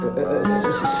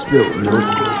Spilt milk.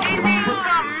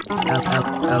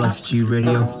 LFG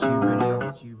Radio.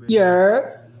 Yeah.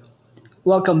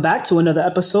 Welcome back to another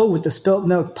episode with the Spilt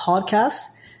Milk Podcast.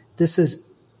 This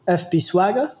is FB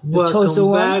Swagger, the chosen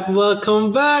one.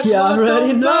 Welcome back. You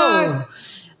already know.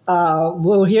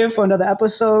 We're here for another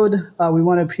episode. We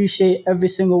want to appreciate every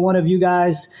single one of you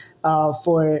guys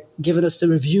for giving us the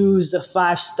reviews, the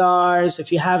 5 stars.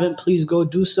 If you haven't, please go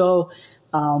do so.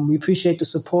 We appreciate the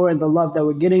support and the love that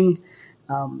we're getting.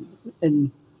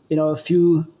 And, you know,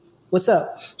 what's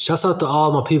up? Shouts out to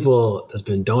all my people that's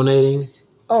been donating.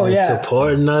 Oh, and yeah.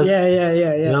 supporting us. Yeah.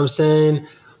 You know what I'm saying?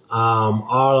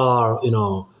 All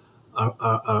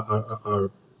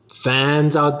our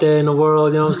fans out there in the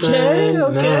world, you know what I'm saying?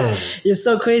 Okay. Man. You're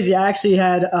so crazy. I actually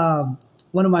had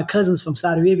one of my cousins from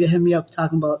Saudi Arabia hit me up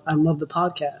talking about, I love the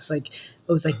podcast. Like, it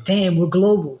was like, damn, we're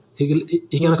global. He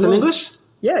can understand English?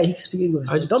 Yeah, he can speak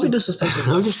English. Don't be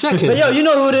disrespectful. I'm just checking. But yo, you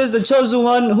know who it is, the chosen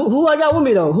one. Who I got with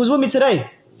me, though? Who's with me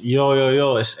today?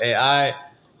 Yo, it's AI.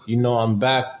 You know, I'm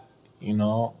back, you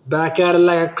know. Back at it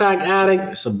like a crack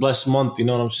addict. It's a blessed month, you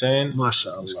know what I'm saying?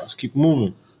 MashaAllah. Let's keep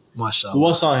moving. MashaAllah. Who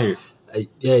else on here?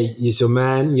 Yeah, it's your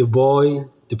man, your boy,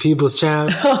 the people's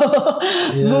champ.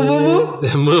 You know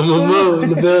moo in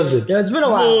the building. Yeah, it's been a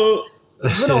while.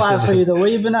 It's been a while for you, though. Where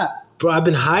you been at? Bro, I've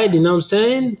been hiding, you know what I'm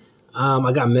saying?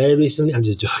 I got married recently. I'm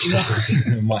just joking.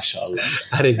 MashaAllah.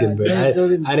 I didn't get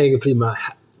married. I didn't complete my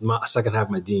second half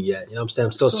of my deen yet. You know what I'm saying?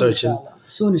 I'm still searching.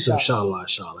 Soon, inshallah.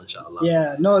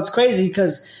 Yeah, no, it's crazy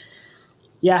because,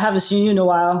 I haven't seen you in a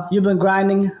while. You've been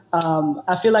grinding.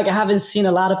 I feel like I haven't seen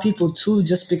a lot of people too,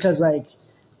 just because like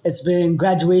it's been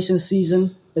graduation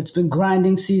season. It's been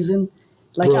grinding season.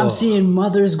 Like, bro, I'm seeing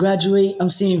mothers graduate. I'm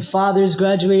seeing fathers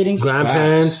graduating.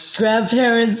 Grandparents.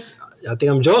 I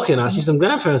think I'm joking. I see some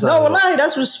grandparents. No, wallahi,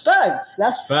 that's respect.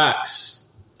 That's facts.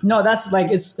 No, that's like,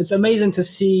 it's amazing to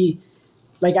see.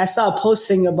 Like, I saw a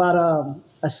posting about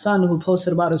a son who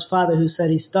posted about his father who said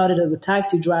he started as a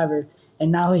taxi driver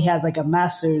and now he has like a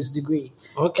master's degree.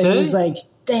 Okay. And it was like,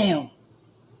 damn,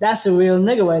 that's a real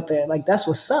nigga right there. Like, that's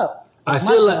what's up. I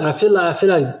feel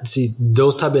like see,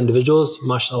 those type of individuals,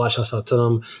 mashallah, shouts out to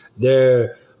them,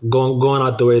 they're going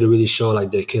out the way to really show like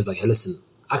their kids, like, hey, listen,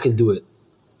 I can do it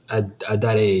at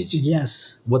that age.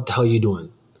 Yes. What the hell are you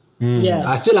doing? Yeah.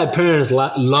 I feel like parents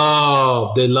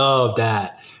love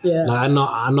that. Yeah. Like, I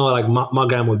know like my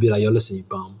grandma would be like, yo, listen, you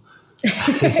bum.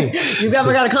 Your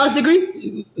grandma got a college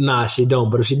degree? Nah, she don't.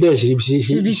 But if she did, she'd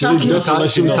be talking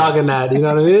that. You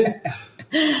know what I mean?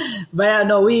 But yeah,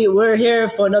 no, we're here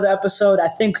for another episode. I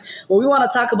think what we want to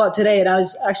talk about today, and I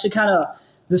was actually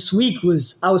this week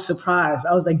I was surprised.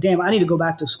 I was like, damn, I need to go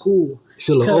back to school. You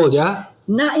feel a little old, yeah?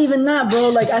 Not even that, bro.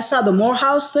 Like, I saw the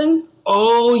Morehouse thing.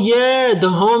 Oh, yeah. The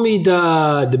homie,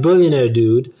 the billionaire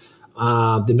dude,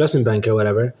 the investment banker or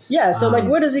whatever. Yeah, so like,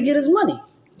 where does he get his money?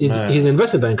 He's an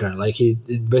investment banker. Like, he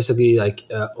basically, like,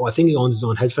 I think he owns his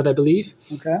own hedge fund, I believe.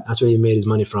 Okay. That's where he made his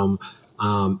money from.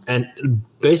 And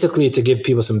basically, to give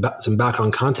people some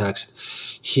background context,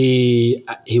 he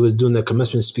was doing the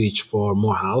commencement speech for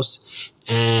Morehouse,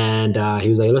 and he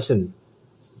was like, "Listen,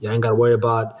 you ain't got to worry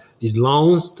about these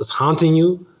loans that's haunting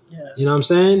you. Yeah. You know what I'm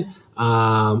saying?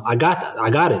 I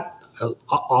got it,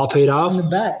 all paid off. In the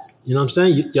bag. You know what I'm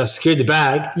saying? You secured the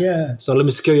bag. Yeah. So let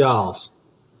me secure y'all's."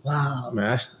 Wow,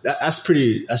 man,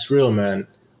 that's real, man.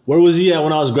 Where was he at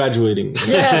when I was graduating?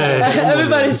 Yeah,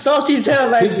 everybody's salty as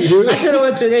hell. Like, I could have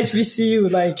went to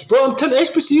HBCU. Like, bro,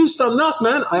 HBCU is something else,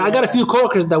 man. I got a few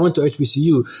coworkers that went to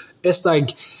HBCU. It's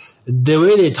like the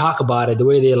way they talk about it, the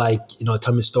way they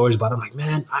tell me stories about it. I'm like,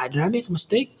 man, did I make a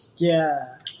mistake?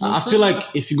 Yeah. I feel like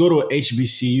if you go to a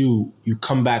HBCU, you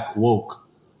come back woke.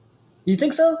 You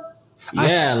think so?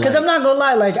 Yeah. Because I'm not going to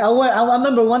lie. Like, I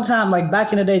remember one time, like,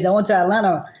 back in the days, I went to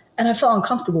Atlanta and I felt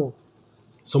uncomfortable.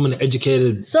 So many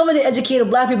educated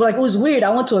black people. Like, it was weird. I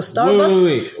went to a Starbucks.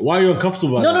 Wait. Why are you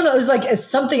uncomfortable about that? No. It's like, it's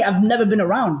something I've never been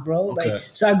around, bro. Okay. Like,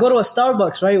 so I go to a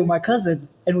Starbucks, right, with my cousin,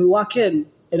 and we walk in,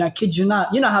 and I kid you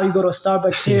not, you know how you go to a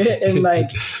Starbucks here in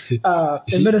like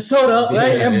in Minnesota,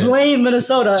 right? And blame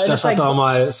Minnesota. Shout out to all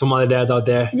my Somali dads out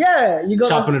there. Yeah, you go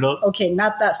chopping it up. Okay,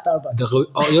 not that Starbucks.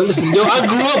 Listen, I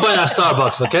grew up by that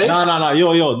Starbucks. Okay. No.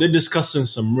 Yo, they're discussing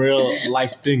some real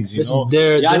life things. You know,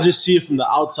 y'all just see it from the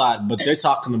outside, but they're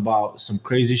talking about some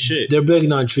crazy shit. They're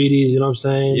breaking on treaties. You know what I'm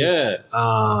saying? Yeah.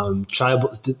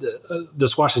 Tribal. They're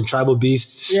squashing tribal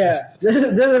beefs. Yeah, they're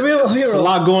the real heroes. There's a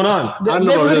lot going on. They're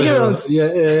real heroes.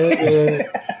 Yeah.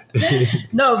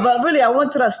 No, but really, I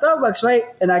went to that Starbucks, right?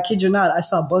 And I kid you not, I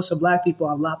saw a bunch of black people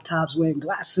on laptops, wearing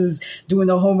glasses, doing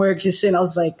their homework and shit. And I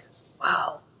was like,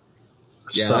 wow.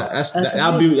 Yeah,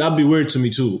 that'd be weird to me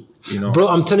too. Bro,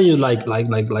 I'm telling you, like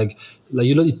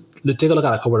you look, take a look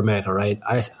at corporate America, right?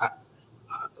 I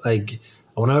like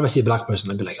whenever I see a black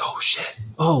person, I'd be like, oh shit,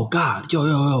 oh god,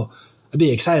 yo. I'd be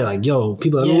excited, like, yo,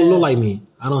 people that look like me.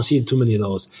 I don't see too many of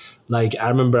those. Like, I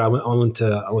remember I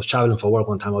was traveling for work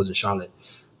one time. I was in Charlotte.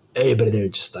 Everybody there,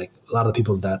 just like a lot of the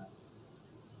people that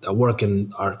work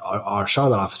in our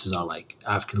Charlotte offices are like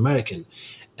African American,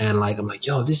 and like I'm like,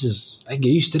 yo, I get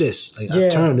used to this. Like I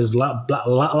turn, there's a lot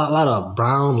of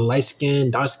brown, light skin,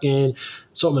 dark skin,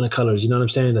 assortment of colors. You know what I'm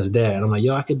saying? That's there, and I'm like,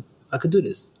 yo, I could do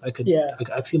this. I could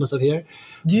see myself here.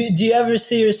 Do you ever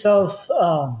see yourself?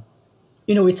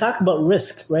 We talk about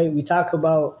risk, right? We talk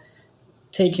about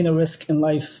taking a risk in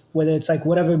life, whether it's like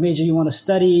whatever major you want to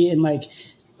study and like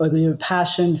whether your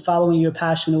passion, following your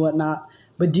passion or whatnot.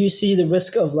 But do you see the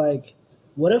risk of like,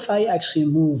 what if I actually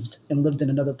moved and lived in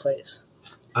another place?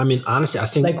 I mean, honestly, I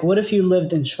think like, what if you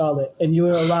lived in Charlotte and you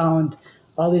were around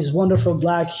all these wonderful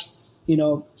black,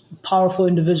 powerful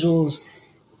individuals?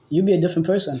 You'd be a different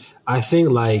person. I think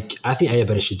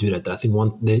everybody should do that. I think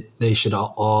they should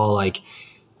all like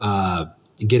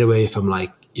get away from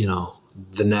like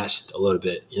the nest a little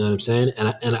bit. You know what I'm saying?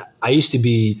 And I used to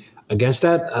be against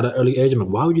that at an early age. I'm like,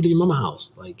 why would you leave your mama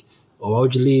house? Like, or why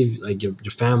would you leave like your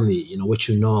family? What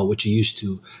you know, what you're used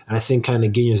to. And I think kind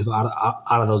of getting yourself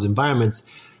out of those environments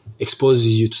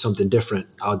exposes you to something different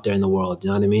out there in the world. You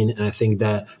know what I mean? And I think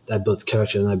that builds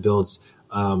character and that builds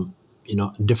a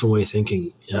different way of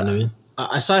thinking. You know what I mean?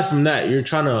 Aside from that, you're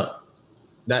trying to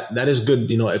that is good.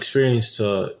 Experience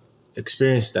to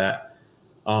experience that.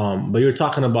 But you're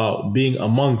talking about being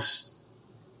amongst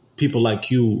people like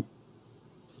you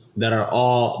that are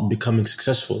all becoming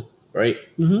successful, right?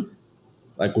 Mm-hmm.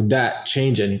 Like, would that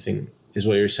change anything is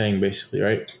what you're saying, basically,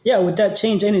 right? Yeah, would that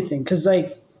change anything? Because,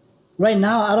 like, right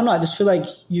now, I don't know. I just feel like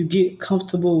you get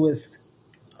comfortable with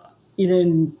either,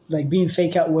 like, being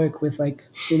fake at work with, like,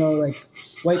 like,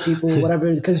 white people or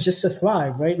whatever, because just to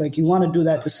thrive, right? Like, you want to do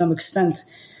that to some extent,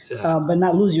 but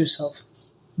not lose yourself.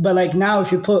 But like now,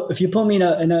 if you put me in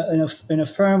a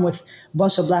firm with a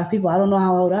bunch of black people, I don't know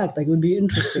how I would act. Like, it would be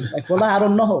interesting. Like, well, I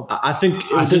don't know. I think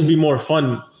it would just be more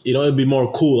fun. It'd be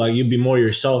more cool. Like, you'd be more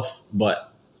yourself.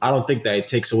 But I don't think that it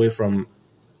takes away from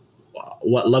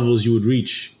what levels you would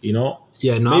reach. Yeah,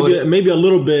 no. Maybe a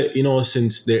little bit.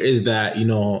 Since there is that.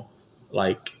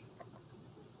 Like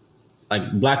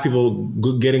black people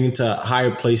getting into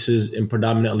higher places in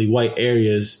predominantly white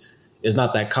areas is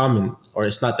not that common. Or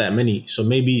it's not that many. So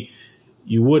maybe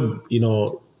you would,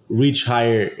 reach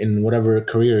higher in whatever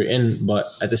career you're in. But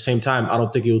at the same time, I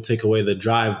don't think it will take away the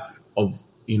drive of,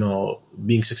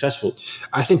 being successful.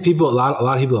 I think a lot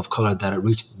of people of color that have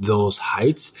reached those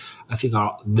heights, I think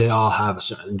they all have a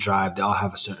certain drive. They all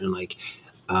have a certain like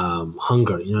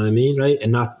hunger. You know what I mean, right?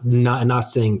 And not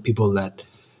saying people that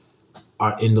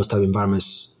are in those type of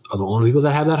environments are the only people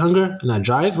that have that hunger and that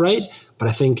drive, right? But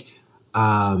I think.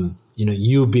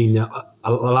 You being a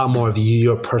lot more of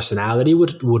your personality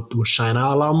would shine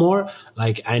out a lot more.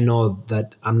 Like, I know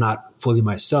that I'm not fully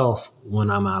myself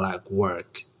when I'm at like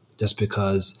work, just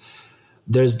because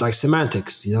there's like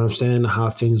semantics, you know what I'm saying? How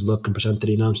things look and presented,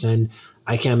 you know what I'm saying?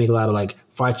 I can't make a lot of like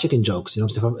fried chicken jokes, you know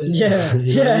what I'm saying?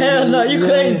 Hell no, you're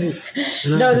crazy.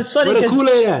 No, it's funny because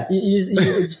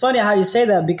it's funny how you say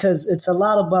that, because it's a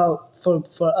lot about for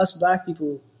us black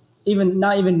people.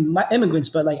 Not even immigrants,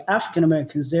 but like African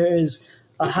Americans, there is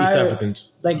a higher East Africans.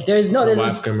 Like there's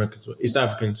African Americans, East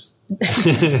Africans.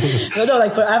 No,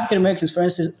 like for African Americans, for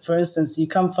instance, you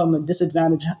come from a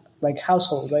disadvantaged like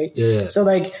household, right? Yeah. So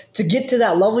like to get to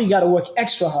that level, you got to work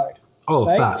extra hard. Oh,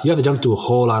 right? fact. You have to jump through a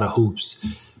whole lot of hoops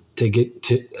to get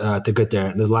there.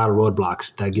 And there's a lot of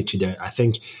roadblocks that get you there. I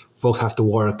think folks have to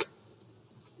work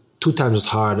 2 times as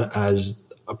hard as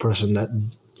a person that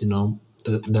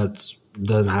that's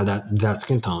doesn't have that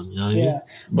skin tone. You know what I mean? Yeah.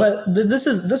 But this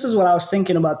is what I was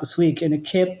thinking about this week, and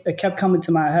it kept coming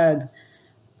to my head.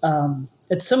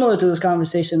 It's similar to this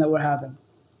conversation that we're having,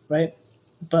 right?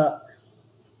 But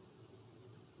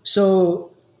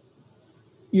so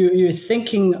you're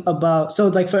thinking about, so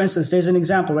like for instance, there's an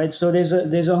example, right? So there's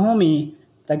a homie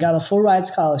that got a full ride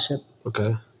scholarship,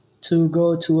 okay, to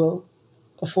go to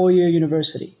a 4-year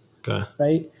university, okay,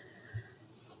 right?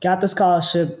 Got the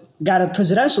scholarship. Got a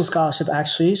presidential scholarship,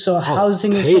 actually. So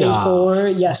housing is paid for.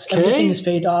 Yes, okay. Everything is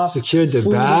paid off. Secured the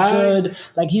food bag. Is good.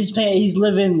 Like he's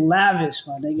living lavish,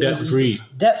 man. Debt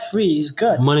free. He's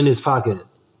good. Money in his pocket.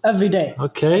 Every day.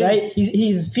 Okay. Right?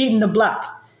 He's feeding the block.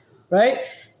 Right?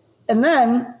 And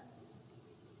then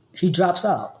he drops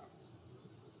out.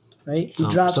 Right?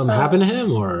 Something happened to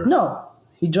him, or? No.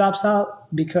 He drops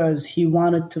out because he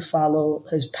wanted to follow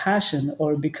his passion,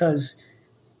 or because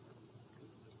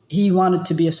he wanted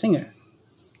to be a singer,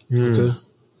 Okay.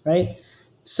 right?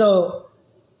 So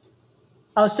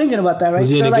I was thinking about that, right? Was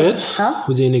he so any good? Huh?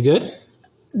 Was he any good?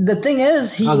 The thing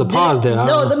is, he That was a pause there. I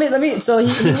No, don't know. let me. So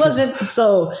he wasn't.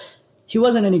 So he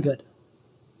wasn't any good,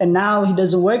 and now he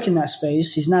doesn't work in that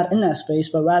space. He's not in that space,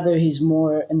 but rather he's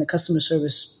more in the customer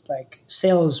service, like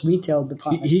sales, retail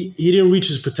department. He didn't reach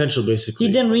his potential, basically.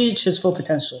 He didn't reach his full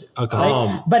potential. Okay.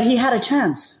 Right? But he had a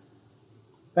chance.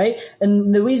 Right?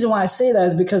 And the reason why I say that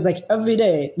is because like every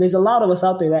day, there's a lot of us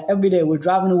out there that every day we're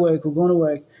driving to work, we're going to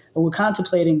work, and we're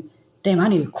contemplating, damn, I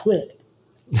need to quit.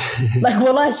 Like,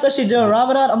 especially during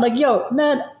Ramadan, I'm like, yo,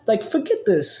 man, like, forget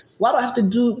this. Why do I have to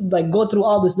go through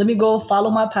all this? Let me go follow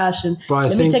my passion. Bro,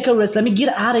 Let me take a risk. Let me get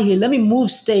out of here. Let me move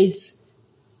states.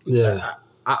 Yeah.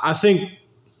 I think,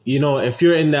 if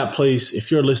you're in that place,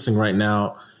 if you're listening right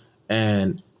now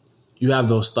and you have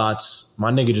those thoughts,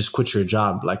 my nigga, just quit your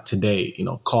job like today,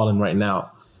 call in right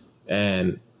now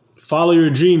and follow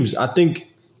your dreams. I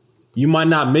think you might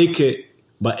not make it,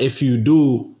 but if you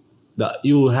do,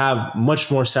 you will have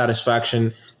much more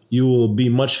satisfaction. You will be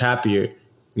much happier,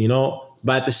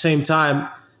 But at the same time,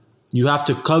 you have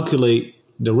to calculate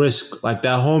the risk. Like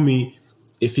that homie,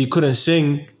 if he couldn't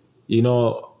sing,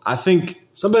 I think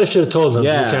Somebody should have told him he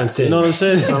can't sing. You know what I'm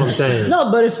saying? That's what I'm saying.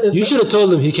 No, but if You should have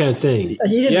told him he can't sing. he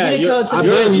didn't go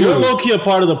to You're low-key a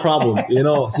part of the problem,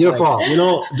 It's your fault.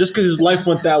 Just because his life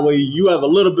went that way, you have a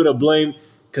little bit of blame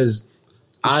because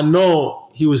I know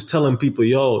he was telling people,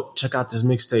 yo, check out this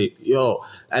mixtape. Yo,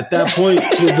 at that point,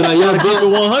 you should have been like, yo, give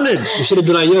it 100. You should have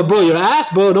been like, yo, bro, you're an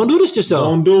ass, bro. Don't do this to yourself.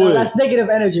 Don't do it. That's negative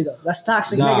energy, though. That's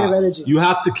toxic negative energy. You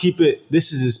have to keep it.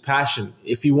 This is his passion.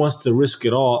 If he wants to risk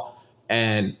it all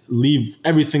and leave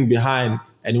everything behind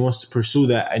and he wants to pursue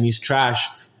that and he's trash,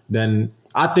 then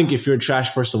I think if you're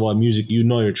trash, first of all, music,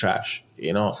 you're trash,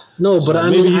 No, So but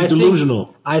maybe he's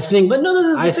delusional. I think. But no,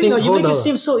 this is the thing, though. You make it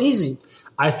seem so easy.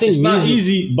 I think It's not music-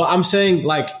 easy, but I'm saying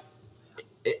like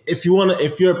if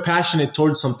you're passionate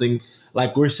towards something,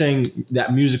 like we're saying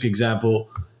that music example,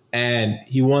 and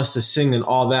he wants to sing and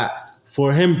all that,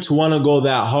 for him to want to go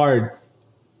that hard,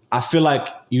 I feel like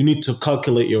you need to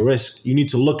calculate your risk. You need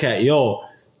to look at,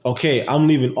 okay, I'm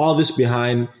leaving all this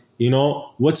behind.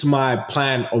 What's my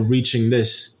plan of reaching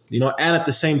this? And at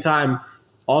the same time,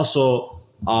 also,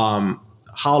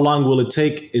 how long will it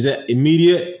take? Is it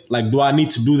immediate? Like, do I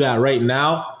need to do that right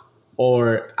now?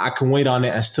 Or I can wait on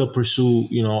it and still pursue,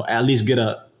 at least get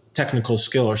a technical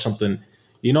skill or something,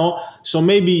 So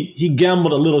maybe he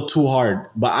gambled a little too hard,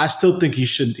 but I still think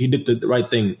he did the right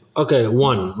thing. Okay,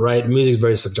 right? Music is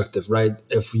very subjective, right?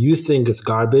 If you think it's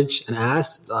garbage and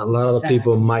ass, a lot of the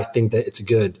people might think that it's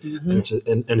good and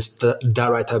it's that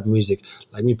right type of music.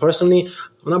 Like me personally,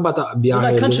 I'm not about to be out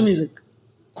Like here. country music.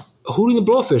 Hooting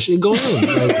the Blowfish, it goes in.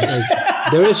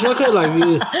 Like, there is record, like, you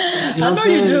know what I'm know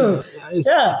saying? you do.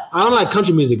 Yeah. I don't like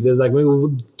country music. There's like maybe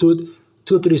two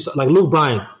or three, like Luke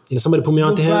Bryan. Somebody put me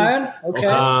on to him. Brian? Okay.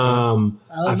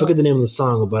 I forget the name of the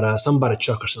song, but something about a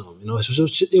truck or something.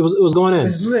 It was going in.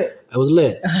 It's lit. It was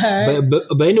lit. Right.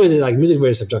 But anyways, like music is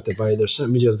very subjective, right? There's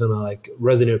certain music that's gonna like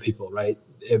resonate with people, right?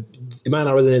 It might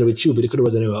not resonate with you, but it could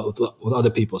resonate with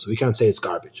other people. So we can't say it's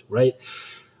garbage, right?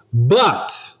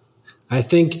 But I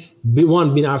think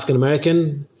being African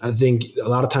American, I think a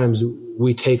lot of times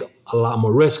we take a lot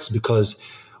more risks because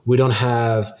we don't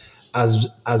have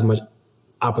as much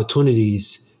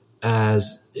opportunities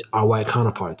as our white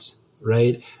counterparts,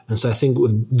 right? And so I think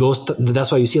with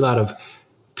that's why you see a lot of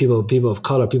people of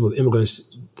color, people of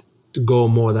immigrants to go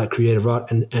more that creative route,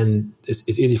 and it's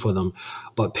easy for them.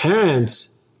 But parents,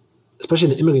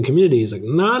 especially in the immigrant community, is like,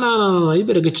 no, you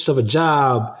better get yourself a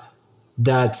job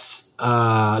that's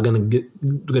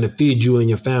gonna feed you and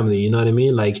your family. You know what I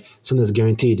mean? Like something that's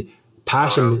guaranteed.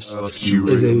 Passion is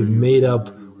a made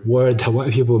up word that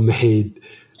white people made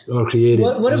or created.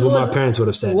 That's what my parents would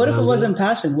have said. What if it wasn't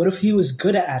passion? What if he was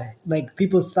good at it? Like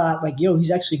people thought, like, yo, he's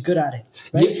actually good at it,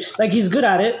 right? Yeah. Like he's good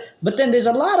at it. But then there's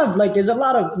a lot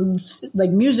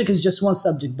of music is just one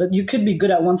subject. But you could be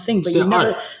good at one thing,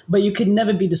 but you could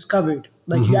never be discovered.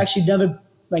 Like you actually never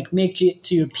like make it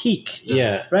to your peak.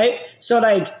 Yeah. Right. So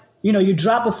like you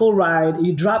drop a full ride,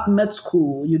 you drop med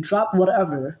school, you drop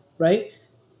whatever, right?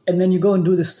 And then you go and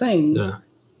do this thing. Yeah.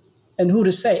 And who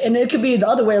to say? And it could be the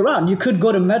other way around. You could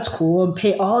go to med school and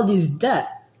pay all these debt,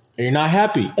 And you're not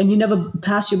happy. and you never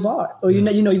pass your bar, or you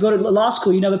go to law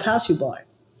school, you never pass your bar.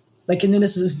 Like, and then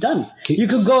this is done. You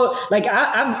could go like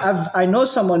I know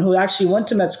someone who actually went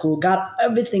to med school, got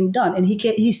everything done, and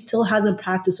he still hasn't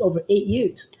practiced over 8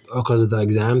 years. Oh, because of the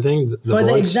exam thing? For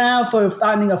the exam, for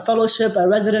finding a fellowship, a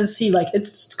residency, like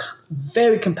it's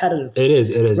very competitive. It is.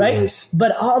 Right? It is.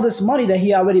 But all this money that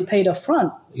he already paid up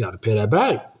front, You got to pay that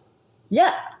back.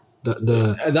 Yeah.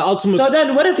 The ultimate. So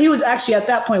then, what if he was actually at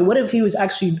that point? What if he was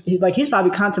actually like he's probably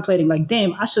contemplating like,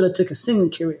 damn, I should have took a singing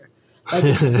career,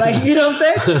 like you know what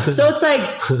I'm saying? So it's like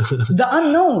the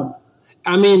unknown.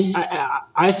 I mean,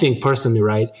 I think personally,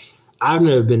 right? I've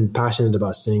never been passionate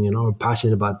about singing or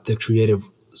passionate about the creative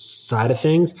side of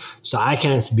things, so I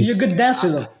can't be. You're a good dancer,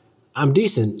 though. I'm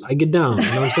decent. I get down. You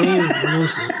know what I'm saying? You know what I'm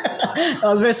saying? I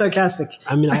was very sarcastic.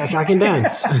 I mean, I can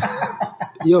dance.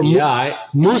 Yo, Yeah,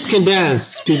 Moose can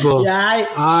dance, people.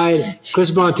 Yeah,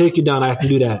 Chris Brown, take you down. I can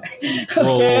do that.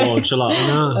 whoa, chill out.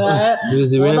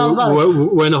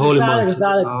 We're in a holy month.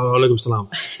 Exotic. Alaikum salam.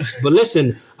 But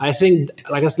listen, I think,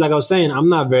 like I was saying, I'm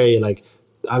not very, like,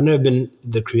 I've never been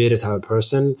the creative type of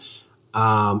person.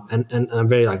 And I'm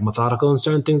very, like, methodical in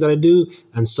certain things that I do.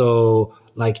 And so,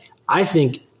 like, I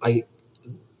think, like,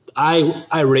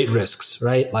 I rate risks,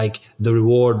 right? Like the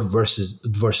reward versus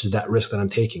that risk that I'm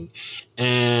taking.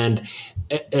 And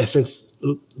if it's,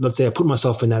 let's say I put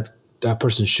myself in that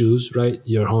person's shoes, right?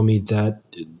 Your homie that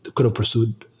could have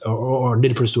pursued or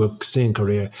did pursue a singing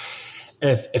career.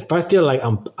 If I feel like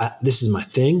this is my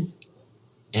thing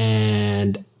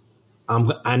and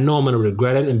I know I'm going to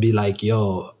regret it and be like,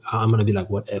 yo, I'm going to be like,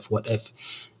 what if?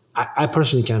 I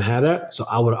personally can't have that, so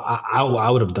I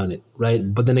would have done it, right?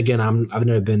 But then again, I've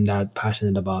never been that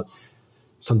passionate about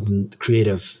something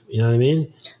creative. You know what I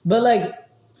mean? But like,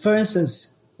 for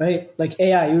instance, right? Like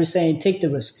AI, you were saying, take the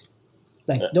risk.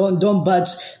 Like, don't budge,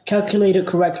 calculate it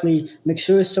correctly, make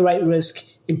sure it's the right risk,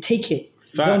 and take it.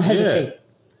 Don't hesitate,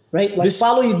 right? Like,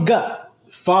 follow your gut.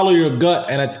 Follow your gut,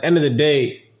 and at the end of the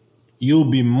day, you'll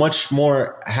be much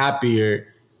more happier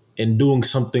in doing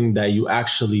something that you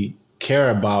actually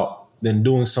care about than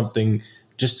doing something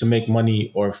just to make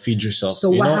money or feed yourself.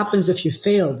 So what happens if you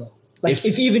fail though? Like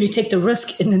if even you take the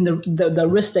risk and then the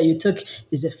risk that you took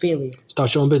is a failure.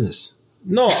 Start your own business.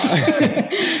 No.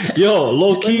 Yo,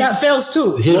 low key. But that fails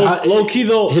too. Low key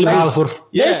though.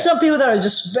 There's some people that are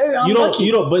just very unlucky.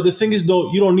 You don't, but the thing is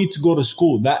though, you don't need to go to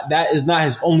school. That is not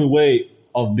his only way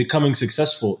of becoming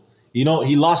successful. You know,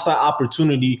 he lost that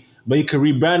opportunity, but he could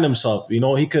rebrand himself. You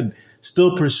know, he could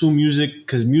still pursue music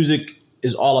because music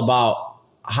is all about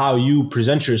how you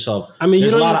present yourself. I mean,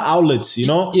 there's a lot of outlets, you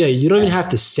know? Yeah, you don't even have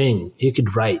to sing. He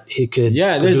could write. He could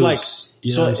there's produce, like,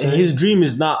 so his dream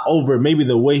is not over. Maybe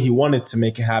the way he wanted to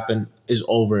make it happen is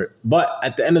over. But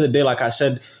at the end of the day, like I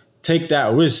said, take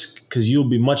that risk because you'll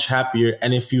be much happier.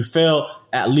 And if you fail,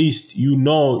 at least you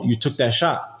know you took that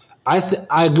shot.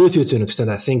 I agree with you to an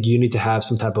extent. I think you need to have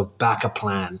some type of backup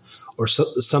plan or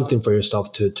something for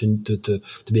yourself to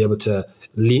be able to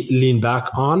lean back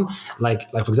on.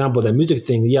 Like for example, the music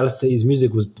thing. Yeah, let's say his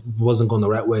music wasn't going the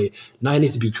right way. Now he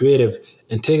needs to be creative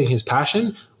and taking his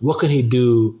passion. What can he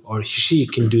do or she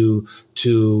can do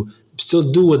to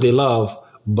still do what they love,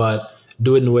 but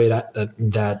do it in a way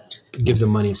that gives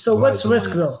them money. So what's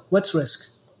risk though? What's risk?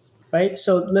 Right.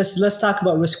 So let's talk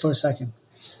about risk for a second.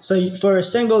 So for a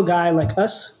single guy like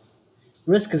us,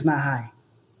 risk is not high.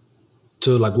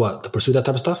 To like what? To pursue that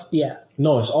type of stuff? Yeah.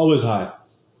 No, it's always high.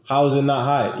 How is it not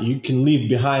high? You can leave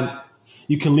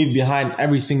behind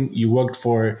everything you worked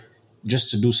for just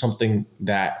to do something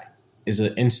that is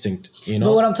an instinct, you know?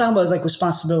 But what I'm talking about is like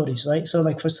responsibilities, right? So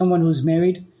like for someone who's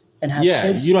married and has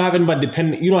kids. You don't have anybody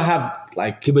depending. You don't have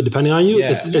like people depending on you.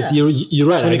 Yeah. You're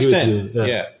right. To an extent.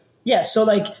 Yeah. So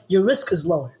like your risk is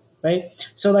lower. Right?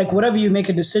 So like whatever you make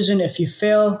a decision, if you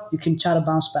fail, you can try to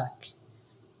bounce back.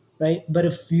 Right? But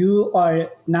if you are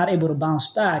not able to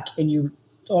bounce back and you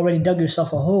already dug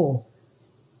yourself a hole,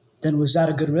 then was that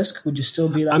a good risk? Would you still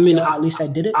be like, at least I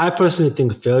did it? I personally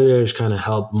think failures kind of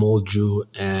help mold you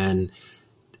and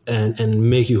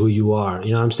make you who you are.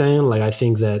 You know what I'm saying? Like I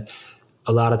think that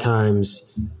a lot of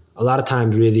times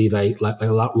really like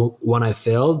when I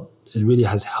failed, it really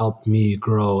has helped me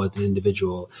grow as an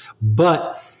individual.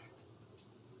 But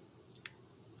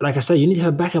like I said, you need to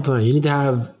have a backup plan. You need to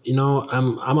have,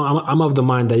 I'm of the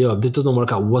mind that, if this doesn't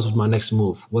work out, what's my next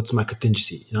move? What's my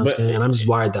contingency? You know what I'm saying? And I'm just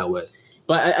wired that way.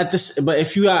 But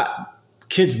if you got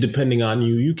kids depending on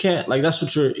you, you can't, like, that's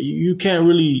what you can't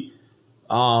really,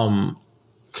 I'm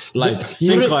going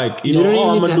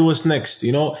to do what's next,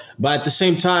 you know? But at the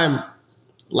same time,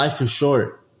 life is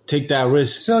short. Take that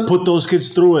risk. So, put those kids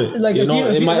through it. Like, it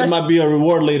might be a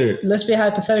reward later. Let's be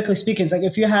hypothetically speaking. It's like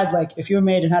if you were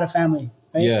married and had a family,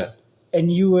 right? Yeah. And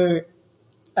you were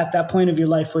at that point of your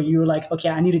life where you were like, okay,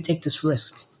 I need to take this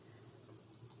risk.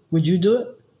 Would you do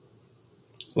it?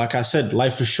 like I said,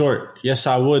 life is short. Yes,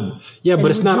 I would. Yeah, And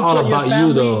but it's would not you all put your about you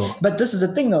family- though. But this is the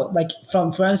thing though. Like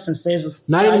for instance, there's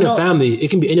Not I even know- a family. It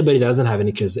can be anybody that doesn't have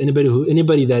any kids.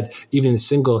 Anybody that even is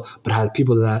single but has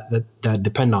people that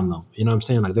depend on them. You know what I'm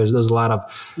saying? Like there's a lot of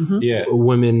Yeah.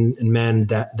 women and men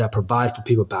that provide for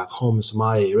people back home in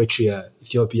Somalia, Eritrea,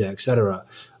 Ethiopia, etc.,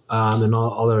 and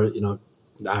all other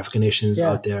African nations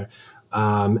Yeah. out there,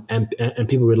 and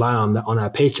people rely on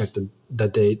that paycheck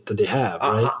that they have,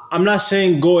 right? I'm not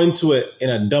saying go into it in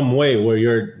a dumb way where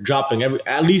you're dropping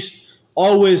at least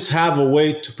always have a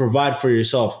way to provide for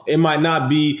yourself. It might not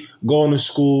be going to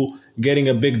school, getting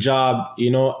a big job,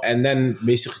 and then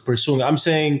basically pursuing. I'm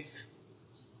saying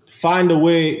find a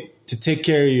way to take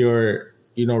care of your,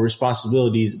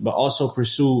 responsibilities, but also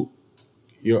pursue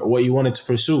what you wanted to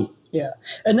pursue. Yeah,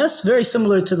 and that's very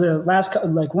similar to the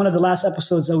one of the last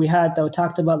episodes that we had that we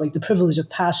talked about like the privilege of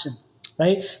passion,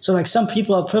 right? So like some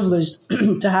people are privileged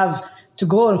to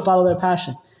go and follow their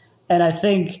passion, and I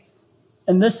think,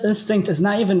 and this instinct is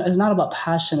not about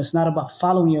passion. It's not about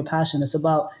following your passion. It's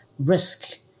about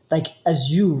risk. Like as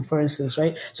you, for instance,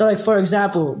 right? So like for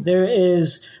example, there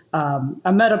is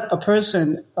I met a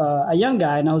person, a young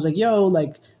guy, and I was like, yo,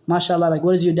 like. Mashallah, like,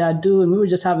 what does your dad do? And we were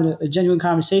just having a genuine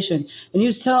conversation. And he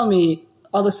was telling me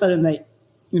all of a sudden, like,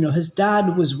 his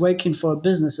dad was working for a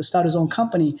business to start his own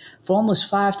company for almost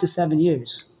 5 to 7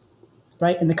 years,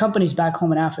 right? And the company's back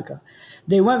home in Africa.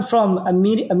 They went from a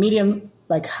medium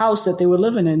like house that they were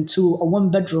living in to a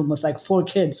 1-bedroom with like 4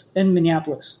 kids in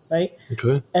Minneapolis, right?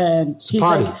 Okay. And he's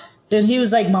like, then he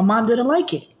was like, my mom didn't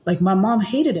like it. Like my mom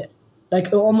hated it. Like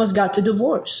it almost got to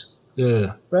divorce.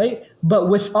 Yeah. Right? But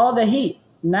with all the heat,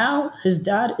 now his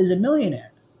dad is a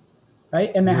millionaire,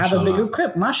 right? And they have a bigger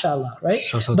crib, mashallah, right?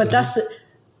 But that's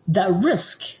that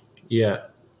risk. Yeah.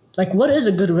 Like, what is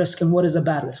a good risk and what is a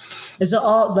bad risk? Is it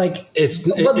all like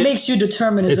what makes you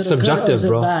determine? Is it's it subjective, good or is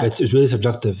bro. it bad? It's really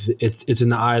subjective. It's in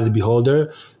the eye of the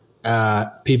beholder.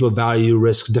 People value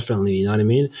risks differently. You know what I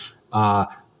mean?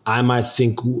 I might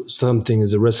think something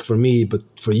is a risk for me, but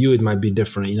for you, it might be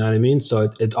different. You know what I mean?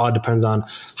 So it all depends on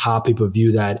how people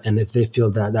view that. And if they feel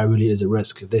that really is a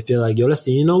risk, if they feel like, yo,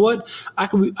 listen, you know what? I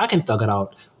can thug it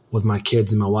out with my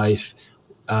kids and my wife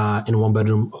in a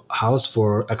 1-bedroom house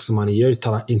for X amount of years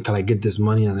until I get this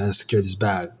money and I secure this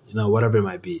bag, whatever it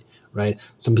might be. Right.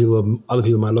 Other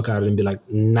people might look at it and be like,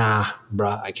 nah,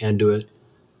 bruh, I can't do it.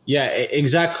 Yeah,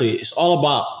 exactly. It's all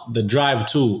about the drive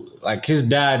too. Like his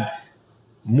dad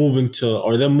moving to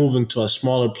a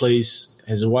smaller place,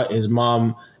 his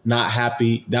mom not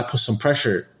happy, that put some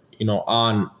pressure,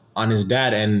 on his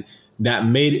dad, and that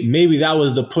maybe that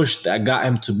was the push that got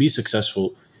him to be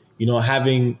successful,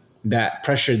 having that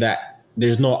pressure that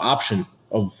there's no option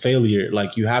of failure,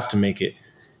 like you have to make it,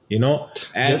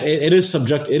 and it is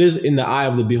subjective. It is in the eye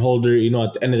of the beholder.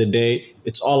 At the end of the day,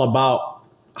 it's all about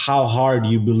how hard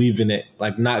you believe in it,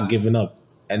 like not giving up,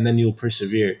 and then you'll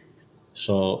persevere.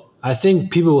 So I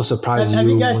think people will surprise you. Have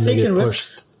you guys when they taken get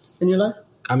risks pushed. in your life?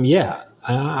 Yeah.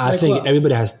 I Like think what?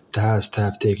 everybody has to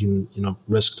have taken,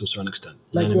 risk to a certain extent.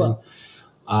 You Like know what?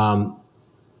 I mean?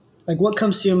 Like what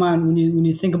comes to your mind when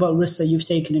you think about risks that you've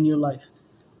taken in your life?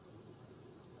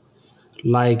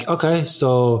 Like, okay,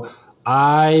 so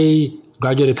I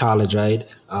graduated college, right?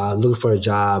 Looking for a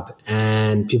job,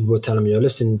 and people were telling me, "Yo,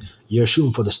 listen, you're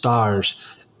shooting for the stars.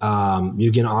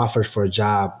 You're getting offers for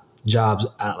jobs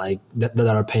at like that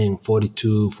are paying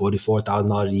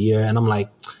 $42,000-$44,000 a year," and I'm like,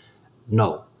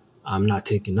 "No, I'm not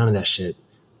taking none of that shit."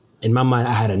 In my mind,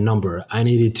 I had a number. I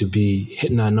needed to be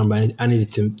hitting that number. I needed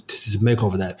to make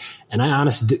over that, and I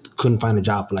honestly couldn't find a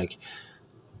job for like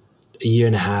a year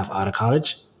and a half out of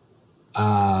college.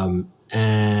 And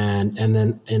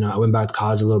then, I went back to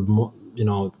college a little bit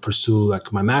more, pursue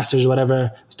like my master's or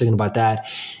whatever. I was thinking about that.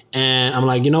 And I'm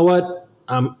like, you know what?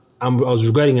 I was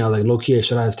regretting it. I was like, low key,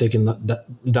 should I have taken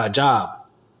that job,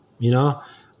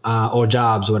 or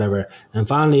jobs or whatever. And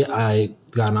finally I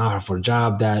got an offer for a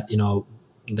job that,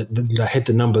 that hit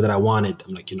the number that I wanted.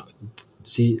 I'm like,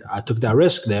 see, I took that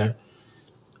risk there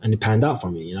and it panned out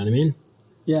for me. You know what I mean?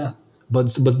 Yeah.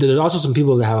 But there's also some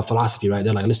people that have a philosophy, right?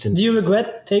 They're like, listen. Do you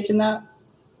regret taking that?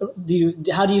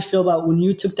 How do you feel about when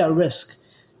you took that risk?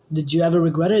 Did you ever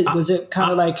regret it? Was it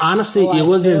kind of like honestly? It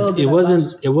wasn't.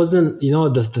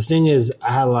 The thing is,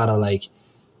 I had a lot of like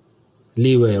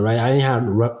leeway, right? I didn't have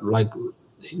like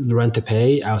rent to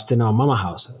pay. I was staying at my mama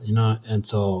house, and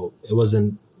so it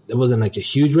wasn't like a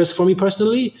huge risk for me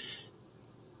personally.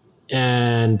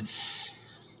 And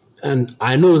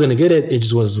I knew I was gonna get it. It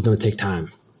just was gonna take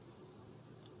time.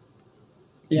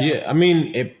 Yeah, I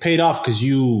mean, it paid off because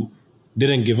you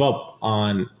didn't give up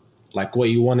on like what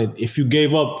you wanted. If you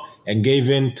gave up and gave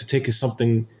in to taking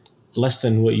something less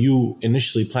than what you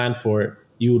initially planned for,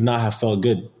 you would not have felt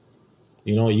good.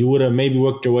 You know, you would have maybe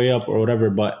worked your way up or whatever,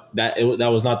 but that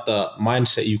was not the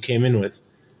mindset you came in with.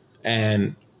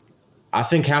 And I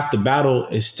think half the battle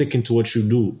is sticking to what you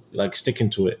do, like sticking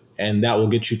to it. And that will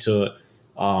get you to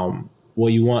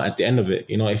what you want at the end of it.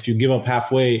 You know, if you give up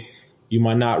halfway, you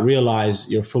might not realize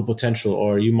your full potential,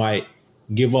 or you might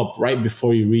give up right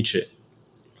before you reach it.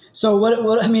 So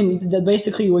what I mean,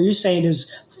 basically what you're saying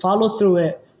is follow through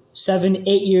it. 7-8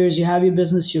 years, you have your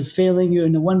business, you're failing, you're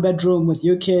in the 1-bedroom with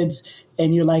your kids,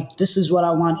 and you're like, this is what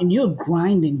I want. And you're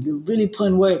grinding, you're really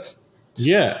putting work.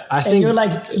 Yeah. I think And you're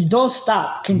like, don't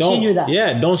stop, continue that.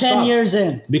 Yeah, don't 10 stop. 10 years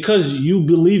in. Because you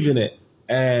believe in it.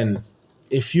 And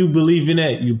if you believe in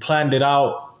it, you planned it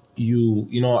out,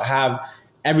 you know, have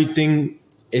everything.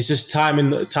 It's just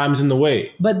time's in the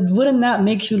way. But wouldn't that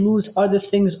make you lose other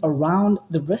things around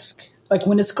the risk? Like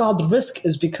when it's called risk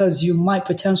is because you might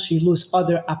potentially lose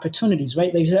other opportunities,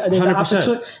 right? Like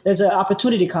there's an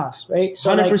opportunity cost, right?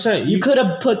 So 100%. Like you could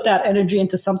have put that energy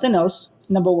into something else,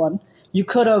 number one. You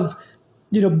could have,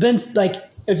 you know, been like,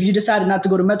 if you decided not to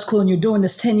go to med school and you're doing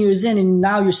this 10 years in and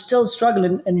now you're still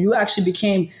struggling and you actually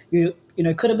became, you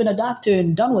know, could have been a doctor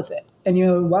and done with it. And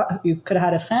you could have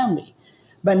had a family.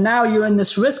 But now you're in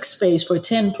this risk space for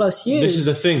 10 plus years. This is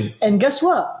the thing. And guess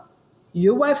what?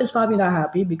 Your wife is probably not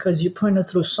happy because you're putting her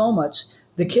through so much.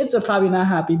 The kids are probably not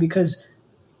happy because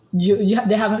you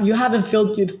haven't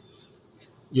filled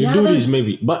your duties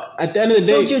maybe. But at the end of the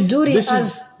day, your duty this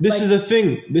is the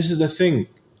thing. This is the thing.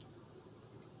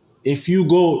 If you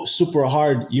go super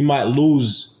hard, you might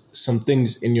lose some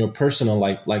things in your personal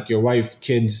life, like your wife,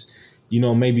 kids, you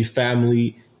know, maybe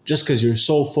family, just because you're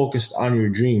so focused on your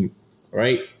dream,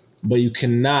 right? But you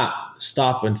cannot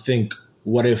stop and think,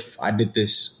 what if I did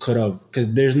this, could have?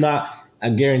 Because there's not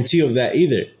a guarantee of that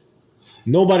either.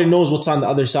 Nobody knows what's on the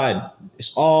other side.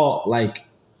 It's all like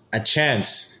a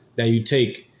chance that you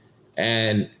take.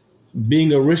 And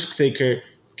being a risk taker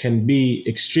can be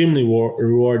extremely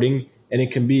rewarding, and it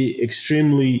can be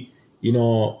extremely, you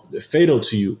know, fatal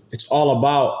to you. It's all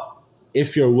about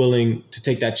if you're willing to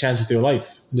take that chance with your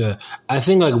life. Yeah. I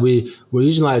think like we're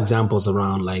using a lot of examples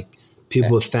around like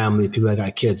people with family, people that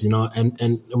got kids, you know,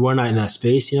 and we're not in that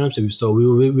space, you know what I'm saying? So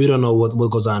we don't know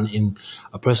what goes on in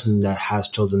a person that has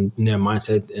children, in their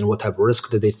mindset, and what type of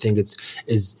risk that they think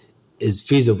is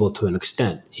feasible to an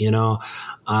extent, you know?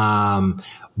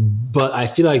 But I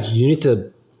feel like you need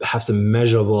to have some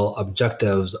measurable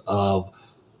objectives of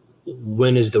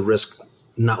when is the risk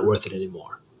not worth it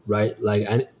anymore, right? Like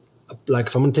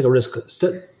if I'm going to take a risk,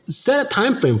 set a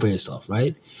time frame for yourself,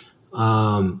 right?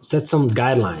 Set some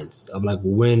guidelines of like,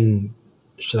 when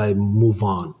should I move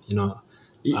on, you know?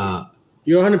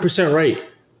 You're 100% right.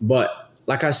 But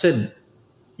like I said,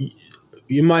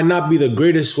 you might not be the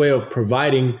greatest way of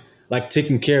providing, like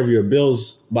taking care of your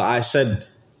bills. But I said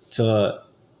to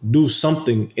do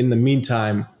something in the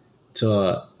meantime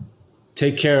to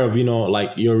take care of, you know,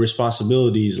 like your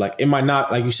responsibilities. Like it might not,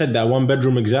 like you said, that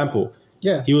 1-bedroom example.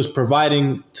 Yeah. He was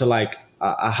providing to like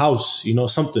a house, you know,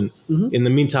 something in the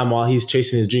meantime while he's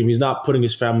chasing his dream. He's not putting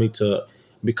his family to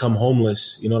become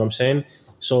homeless. You know what I'm saying?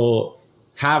 So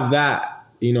have that,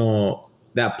 you know,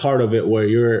 that part of it where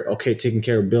you're okay taking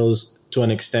care of bills to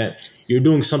an extent. You're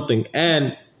doing something.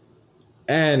 And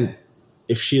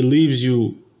if she leaves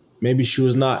you, maybe she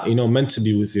was not, you know, meant to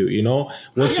be with you, you know?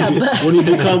 When you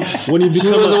become when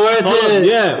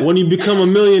you become a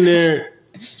millionaire,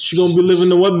 she gonna be living in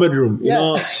the 1-bedroom, you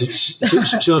know. She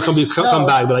gonna come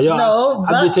back, but like, yo,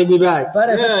 how did you take me back? But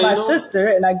if it's my sister,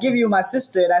 and I give you my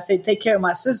sister, and I say take care of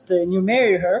my sister, and you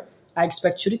marry her, I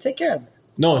expect you to take care of her.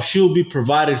 No, she'll be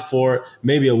provided for.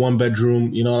 Maybe a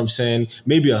 1-bedroom, you know what I'm saying?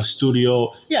 Maybe a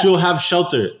studio. Yeah. She'll have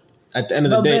shelter. At the end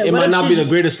of the day, it might not be the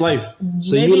greatest life.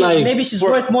 So maybe she's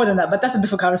worth more than that, but that's a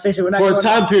different conversation. We're not for a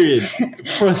time period.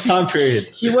 For a time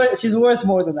period, she's worth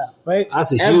more than that, right?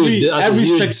 That's every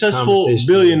successful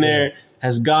billionaire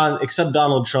has gone, except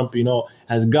Donald Trump, you know,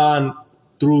 has gone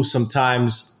through some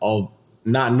times of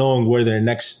not knowing where their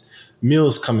next meal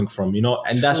is coming from, you know,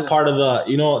 and that's part of the,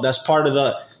 you know, that's part of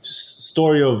the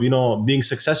story of, you know, being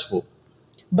successful.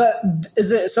 But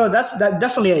is it so? That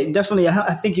definitely.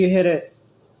 I think you hit it.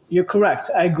 You're correct.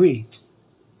 I agree.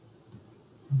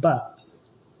 But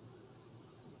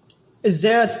is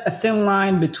there a thin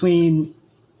line between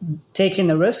taking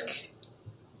the risk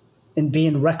and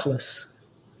being reckless?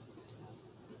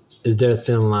 Is there a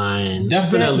thin line?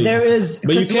 Definitely. There is.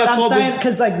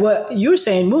 Because like what you're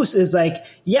saying, Moose, is like,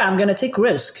 yeah, I'm going to take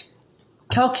risk.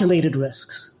 Calculated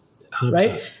risks.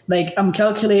 right? Like I'm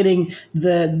calculating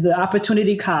the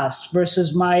opportunity cost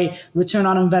versus my return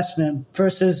on investment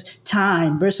versus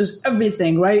time versus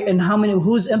everything, right? And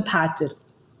who's impacted.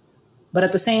 But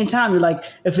at the same time, you're like,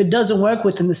 if it doesn't work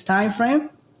within this time frame,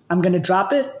 I'm going to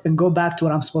drop it and go back to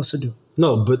what I'm supposed to do.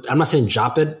 No, but I'm not saying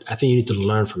drop it. I think you need to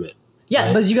learn from it. Yeah,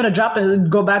 right? But you're going to drop it and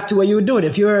go back to what you were doing.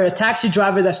 If you're a taxi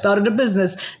driver that started a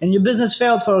business and your business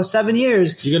failed for 7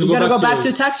 years, you're going to go back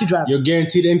to taxi driver. Your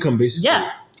guaranteed income, basically. Yeah,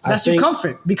 that's your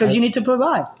comfort because you need to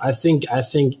provide. I think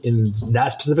in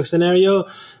that specific scenario,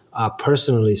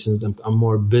 personally, since I'm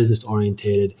more business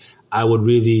orientated, I would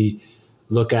really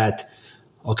look at,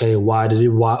 okay, why did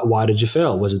you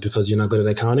fail? Was it because you're not good at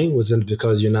accounting? Was it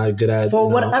because you're not good at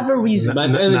whatever reason?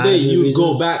 But at the end of the day, you would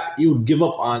go back, you would give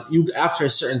up on you after a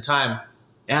certain time.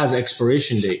 It has an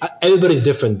expiration date. Everybody's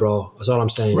different, bro. That's all I'm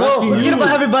saying. Bro, forget about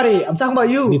everybody. I'm talking about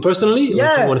you. Me personally,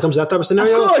 yeah. When it comes to that type of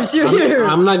scenario, of course you're here.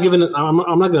 I'm not giving it. I'm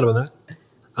not giving up on that.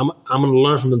 I'm going to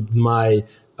learn from my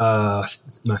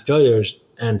failures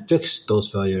and fix those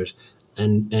failures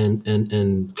and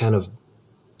kind of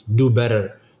do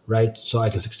better. Right, so I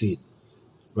can succeed,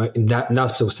 right, in that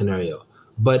specific scenario.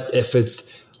 But if it's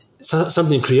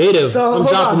something creative, I'm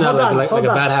dropping that like a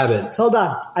bad habit. So hold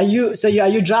on, are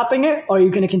you dropping it or are you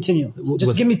going to continue?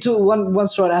 Just give me one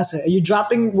short answer. Are you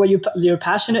dropping what you're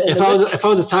passionate? If I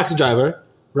was a taxi driver,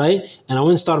 right, and I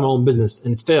went and started my own business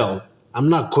and it failed, I'm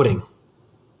not quitting.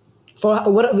 For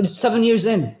what? 7 years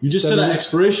in, you just said that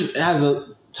expiration has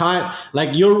a time.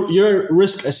 Like your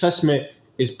risk assessment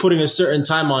is putting a certain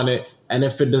time on it. And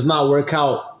if it does not work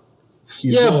out,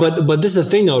 but this is the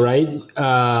thing, though, right?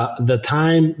 The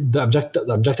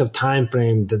objective time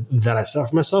frame that I set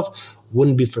for myself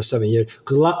wouldn't be for 7 years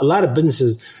because a lot of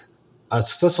businesses, a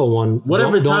successful one,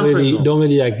 don't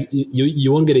really like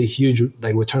you won't get a huge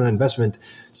like return on investment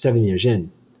 7 years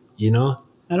in. You know,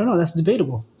 I don't know. That's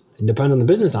debatable. It depends on the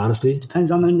business, honestly.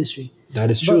 Depends on the industry.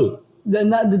 That is true.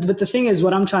 But the thing is,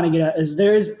 what I'm trying to get at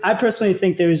is I personally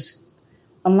think there's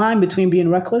a line between being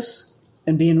reckless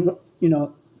and being,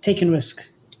 taking risk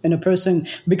in a person,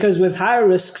 because with higher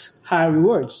risks, higher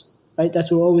rewards, right? That's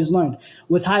what we always learn.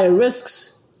 With higher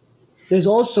risks, there's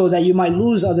also that you might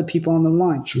lose other people on the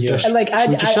line. Yeah. And like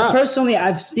I personally,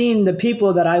 I've seen the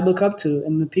people that I look up to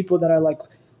and the people that are like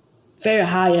very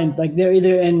high end, like they're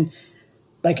either in,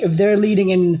 like if they're leading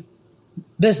in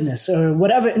business or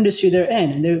whatever industry they're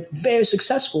in and they're very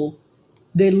successful,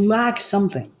 they lack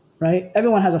something. Right?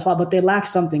 Everyone has a flaw, but they lack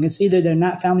something. It's either they're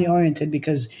not family oriented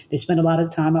because they spend a lot of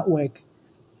time at work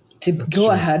to go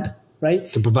ahead,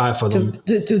 right? To provide for them.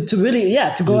 To really,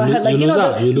 to go ahead. Like, you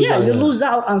lose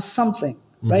out on something,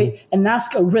 right? And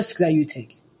that's a risk that you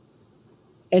take.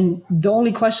 And the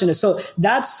only question is, so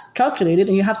that's calculated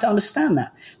and you have to understand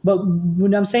that. But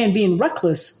when I'm saying being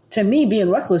reckless, to me, being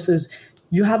reckless is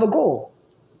you have a goal,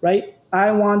 right?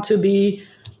 I want to be,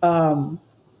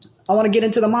 I want to get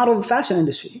into the model fashion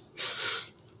industry,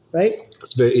 right?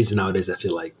 It's very easy nowadays, I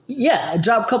feel like. Yeah, I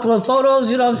drop a couple of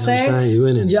photos, you know what I'm saying? You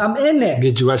in it. Yeah, I'm in there.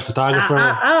 Did you watch photographer?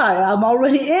 I'm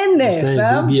already in there,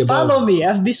 fam. Follow me,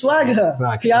 FB Swagger.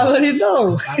 You already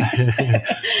know. You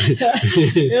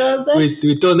know what I'm saying?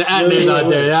 We throwing the ad names out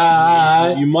there.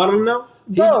 Yeah. You model now?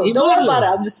 Bro, don't worry about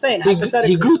it. I'm just saying, hypothetically.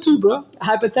 He grew too, bro.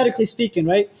 Hypothetically speaking,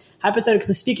 right?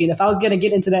 Hypothetically speaking, if I was going to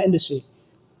get into that industry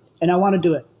and I want to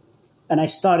do it, and I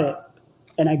start it,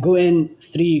 and I go in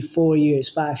 3, 4 years,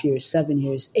 5 years, 7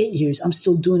 years, 8 years, I'm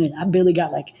still doing it. I barely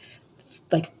got like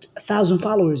 1,000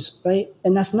 followers, right?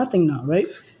 And that's nothing now, right?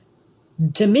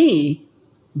 To me,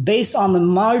 based on the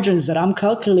margins that I'm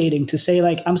calculating to say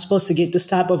like I'm supposed to get this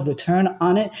type of return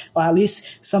on it, or at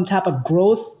least some type of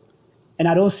growth, and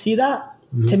I don't see that,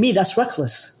 to me, that's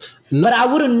reckless. No. But I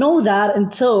wouldn't know that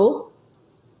until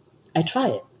I try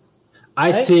it.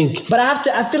 I think, but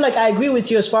I feel like I agree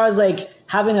with you as far as like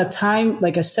having a time,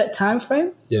 like a set time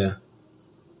frame. Yeah.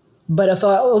 But if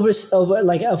I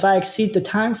if I exceed the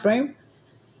time frame,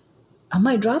 I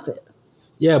might drop it.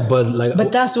 Yeah,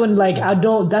 but that's when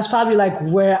that's probably like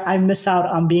where I miss out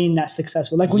on being that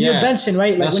successful. Like when you're benching,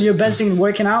 right? Like when you're benching and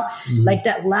working out, like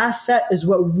that last set is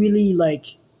what really like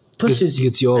pushes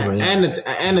gets you over. And at the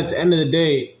end of the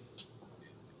day,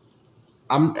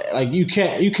 I'm like you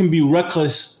can be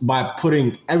reckless by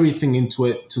putting everything into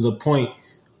it to the point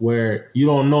where you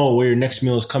don't know where your next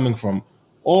meal is coming from,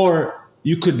 or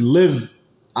you could live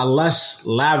a less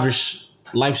lavish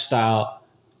lifestyle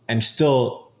and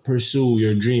still pursue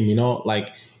your dream. You know,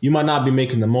 like you might not be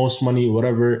making the most money,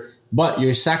 whatever, but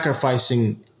you're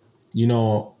sacrificing,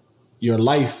 your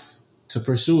life to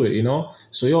pursue it.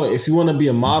 So if you want to be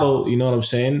a model, you know what I'm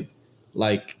saying,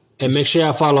 like. And make sure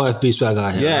y'all follow FB Swag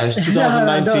out here. Yeah, right? it's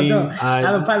 2019. No. I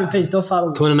have a private page. Don't follow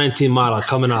me. 2019 model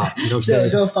coming out. You know what I'm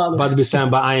saying? Don't follow me. About to be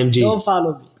signed by IMG. Don't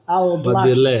follow me. I will About block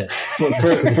to be you. lit.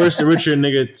 First richer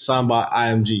nigga signed by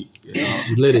IMG. You know?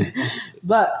 Litty.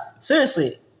 But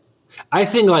seriously, I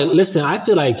think, like, listen, I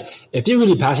feel like if you're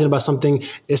really passionate about something,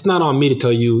 it's not on me to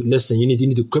tell you, listen, you need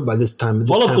to quit by this time.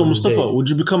 Hold up though, of the Mustafa. day. Would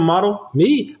you become a model?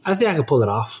 Me? I think I can pull it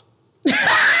off.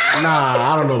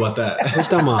 Nah, I don't know about that. What's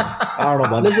that, mom? I don't know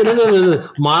about Listen.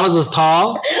 Models is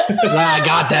tall. Like, I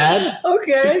got that.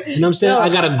 okay. You know what I'm saying? Yo, I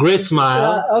got a great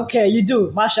smile. okay, you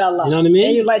do. Mashallah. You know what I mean?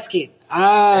 And you light skin.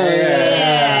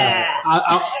 Yeah.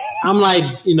 I'm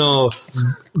like,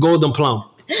 golden plum.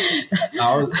 that. You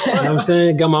know what I'm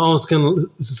saying? Got my own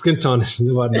skin tone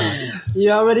and whatnot.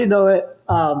 You already know it.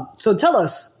 So tell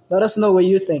us. Let us know what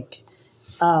you think.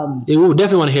 Yeah, we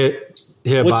definitely want to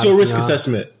hear about What's your it, risk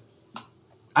assessment?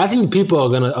 I think people are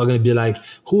gonna be like,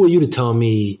 who are you to tell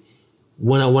me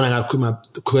when I gotta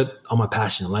quit on my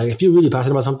passion? Like, if you're really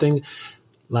passionate about something,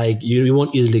 like you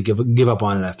won't easily give up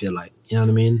on it. I feel like, you know what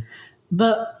I mean.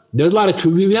 But There's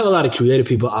we have a lot of creative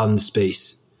people out in the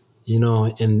space, in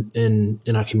our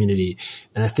community,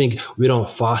 and I think we don't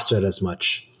foster it as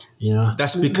much.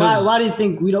 That's because why do you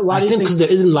think we don't? Why I do you think think? because there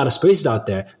isn't a lot of spaces out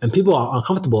there, and people are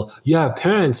uncomfortable. You have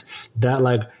parents that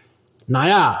like,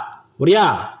 Naya,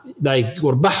 like,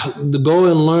 go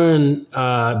and learn,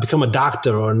 become a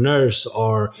doctor or a nurse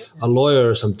or a lawyer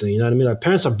or something. You know what I mean? Like,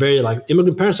 parents are very, like,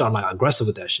 immigrant parents are like aggressive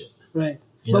with that shit. Right.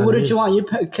 You But know what I wouldn't mean? you want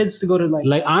your kids to go to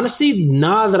Like, honestly,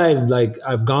 now that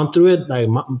I've gone through it, like,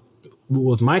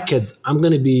 with my kids, I'm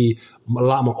gonna be a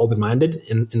lot more open-minded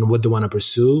in what they want to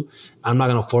pursue. I'm not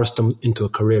gonna force them into a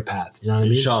career path. You know what I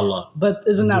mean? inshallah. But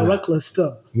isn't that reckless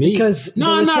still? Me? Because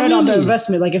No, the not return on the really.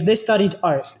 investment, like if they studied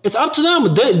art, It's up to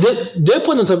them. They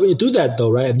put themselves into that though,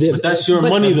 right? But that's your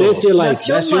But money, they though. feel like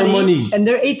That's your money. and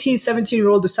they're 18,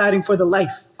 17-year-old deciding for the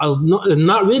life.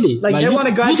 Not really. Like, they you-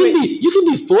 wanna graduate- You can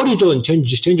be 40-year-old and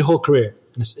change your whole career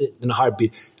in a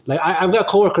heartbeat. Like, I've got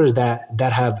coworkers that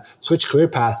have switched career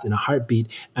paths in a heartbeat,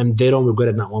 and they don't regret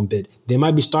it not one bit. They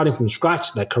might be starting from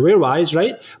scratch, like career-wise,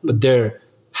 right? But they're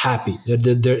happy.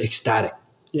 They're ecstatic.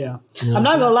 Yeah, I'm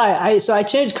not gonna lie. I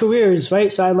changed careers,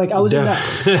 right? So I was in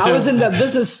the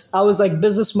business. I was like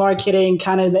business marketing,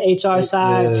 kind of in the HR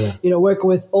side. Yeah. Working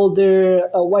with older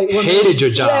white women. Hated your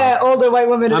job. Yeah, older white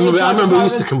women. I remember you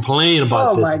used to complain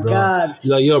about this, my bro. God.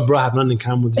 You're like, yo, bro, I have nothing in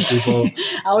common with these people.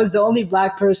 I was the only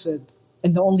black person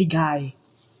and the only guy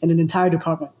in an entire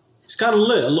department. It's kind of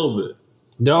lit a little bit.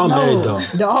 They're all married though.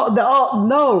 They're all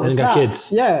no. It's got not. kids.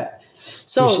 Yeah.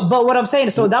 So, but what I'm saying,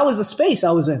 so that was the space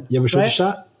I was in. You ever shoot right? a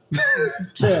shot?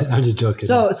 Sure. I'm just joking.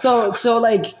 So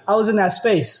like I was in that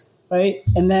space, right?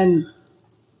 And then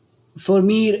for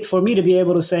me to be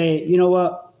able to say, you know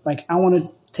what, like I want to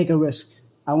take a risk.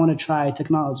 I want to try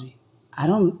technology. I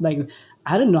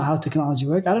didn't know how technology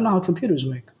work. I don't know how computers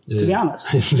work. To be honest,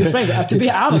 to be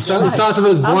honest, it sounds like it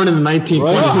was born in the 1920s.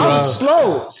 I was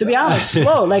slow. To be honest,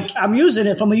 slow. Like I'm using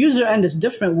it from a user end. It's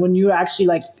different when you actually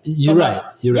like. You're right.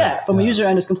 Yeah, from a user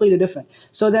end, it's completely different.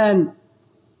 So then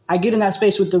I get in that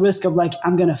space with the risk of like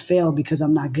I'm gonna fail because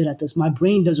I'm not good at this. My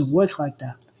brain doesn't work like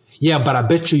that. Yeah, but I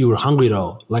bet you were hungry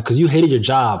though. Like, cause you hated your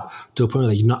job to a point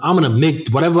like, I'm gonna make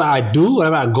whatever I do,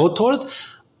 whatever I go towards,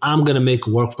 I'm gonna make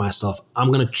work for myself. I'm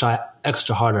gonna try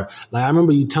extra harder. Like I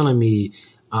remember you telling me,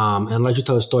 and I'll let you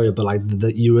tell a story, but like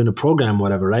you were in a program,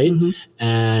 whatever, right? Mm-hmm.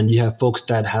 And you have folks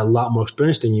that had a lot more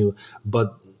experience than you,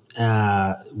 but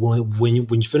when you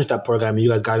finished that program and you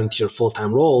guys got into your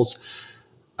full-time roles,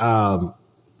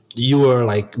 you were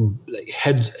like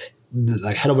head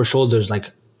over shoulders,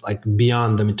 like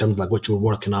beyond them in terms of like what you were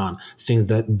working on, things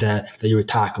that you were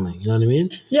tackling. You know what I mean?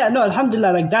 Yeah, no,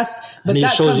 alhamdulillah, like that's. But and it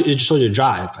that just shows your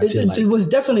drive. I feel like it was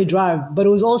definitely drive, but it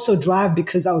was also drive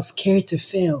because I was scared to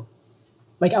fail.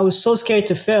 Like I was so scared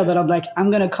to fail that I'm like,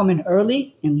 I'm gonna come in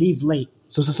early and leave late.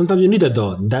 So sometimes you need that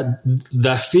though.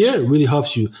 That fear really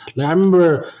helps you. Like I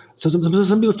remember some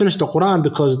people finish the Quran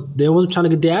because they wasn't trying to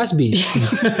get their ass beat.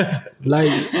 Like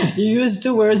you used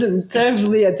two words and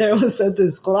terribly a terrible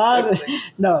sentence. Quran,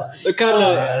 no. They're kind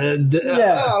of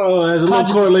yeah. I don't know. There's a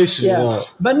little correlation. Yeah,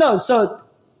 but no. So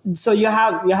you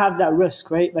have that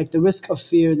risk, right? Like the risk of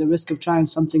fear, the risk of trying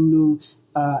something new.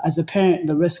 As a parent,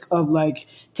 the risk of like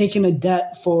taking a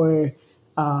debt for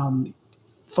your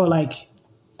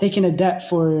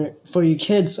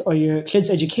kids or your kids'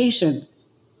 education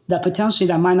that potentially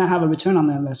that might not have a return on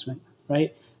their investment,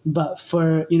 right? But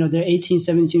for, they're 18,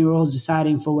 17-year-olds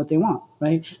deciding for what they want,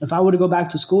 right? If I were to go back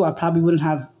to school, I probably wouldn't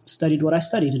have studied what I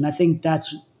studied. And I think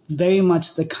that's very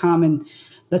much the common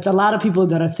That's a lot of people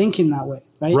that are thinking that way,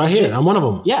 right? Right here, I'm one of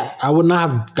them. Yeah. I would not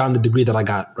have gotten the degree that I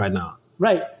got right now,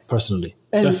 Right. personally.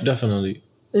 And, Definitely.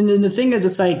 and then the thing is,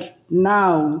 it's like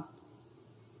now,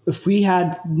 if we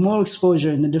had more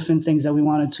exposure in the different things that we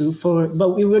wanted to, but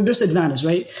we were disadvantaged,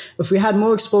 right? If we had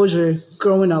more exposure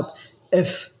growing up,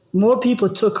 if more people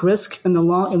took risk in the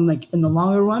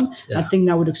longer run, I think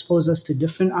that would expose us to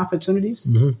different opportunities.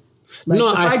 Mm-hmm. Like No,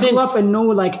 if I I think- grew up and know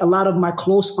like a lot of my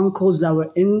close uncles that were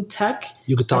in tech,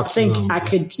 You could talk I think to them. I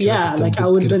could, Get a- like get- I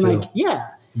would get a been feel.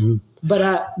 like,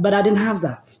 but I didn't have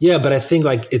that. Yeah, but I think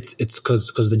like it's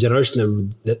because the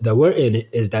generation that we're in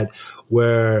is that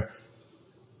we're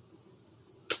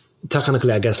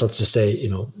technically, I guess, let's just say,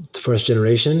 the first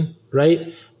generation,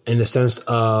 right? In the sense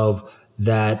of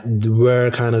that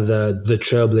we're kind of the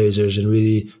trailblazers and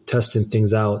really testing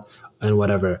things out and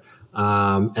whatever.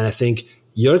 And I think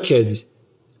your kids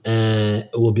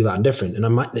will be a lot different,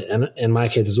 and my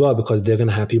kids as well, because they're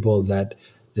gonna have people that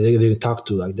they can talk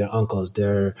to, like their uncles,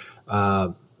 their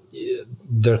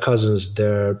cousins,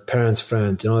 their parents'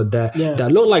 friends, that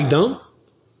look like them,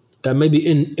 that maybe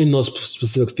in those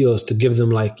specific fields, to give them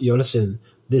like, yo, listen,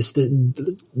 this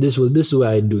is what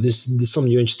I do. This is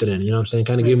something you're interested in. You know what I'm saying?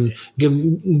 Kind of give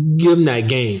them that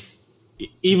game.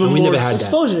 Even And we more never had that.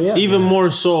 Exposure, yeah. Even more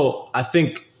so, I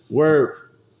think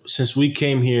since we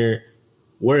came here,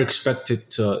 we're expected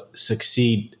to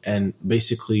succeed and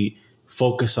basically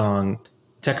focus on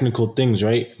technical things,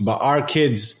 right? But our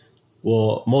kids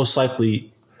will most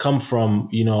likely come from,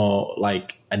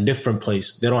 like a different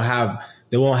place. They won't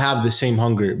have the same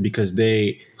hunger because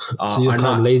they So you're are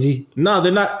not not lazy. No,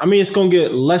 they're not. I mean, it's gonna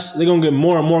get less. They're gonna get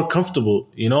more and more comfortable.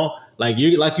 Like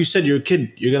you said, your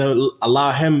kid. You're gonna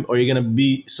allow him, or you're gonna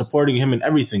be supporting him in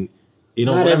everything.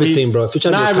 Not whatever everything, bro. If you're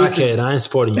trying to be a crackhead, I ain't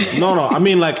supporting you. No. I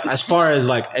mean, like as far as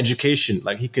like education,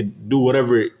 like he could do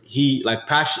whatever he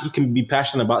can be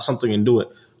passionate about something and do it.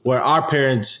 Where our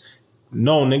parents,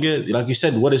 no, nigga, like you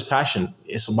said, what is passion?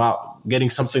 It's about getting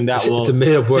something that will It's a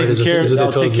made-up word, is what they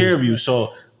told take me. care of you.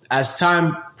 So as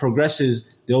time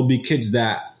progresses, there'll be kids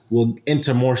that will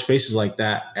enter more spaces like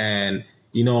that, and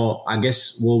I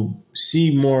guess we'll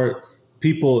see more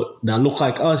people that look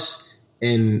like us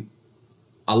in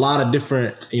a lot of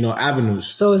different, avenues.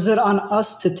 So is it on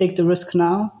us to take the risk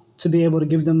now to be able to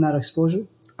give them that exposure?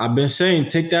 I've been saying,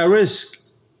 take that risk.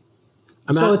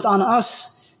 So it's on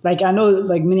us. Like I know,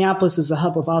 like Minneapolis is a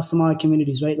hub of our Somali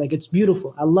communities, right? Like it's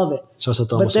beautiful. I love it.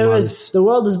 But the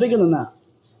world is bigger than that.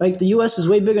 Like the U.S. is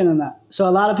way bigger than that. So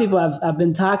a lot of people, I've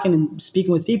been talking and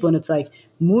speaking with people, and it's like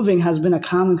moving has been a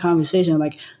common conversation.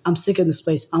 Like I'm sick of this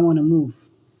place. I want to move.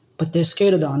 But they're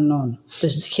scared of the unknown.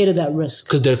 They're scared of that risk.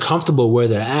 Because they're comfortable where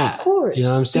they're at. Of course. You know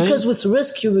what I'm saying? Because with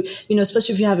risk, you know,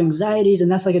 especially if you have anxieties,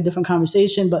 and that's like a different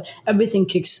conversation, but everything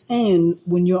kicks in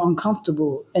when you're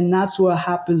uncomfortable. And that's what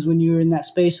happens when you're in that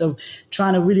space of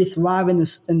trying to really thrive in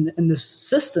this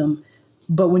system.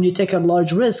 But when you take a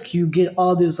large risk, you get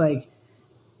all this like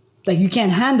you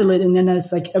can't handle it, and then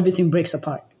it's like everything breaks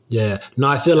apart. Yeah. No,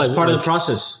 I feel like Part of the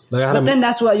process. Like, Then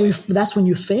that's when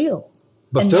you fail.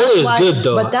 But And failure that's is why- good,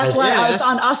 though. But that's why yeah, it's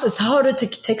on us. It's harder to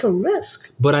take a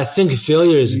risk. But I think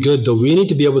failure is good, though. We need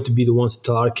to be able to be the ones to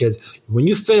tell our kids, when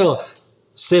you fail,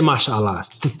 say mashallah.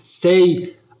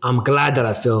 Say, I'm glad that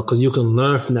I failed, because you can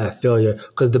learn from that failure.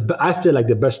 Because I feel like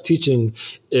the best teaching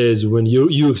is when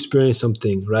you experience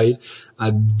something, right?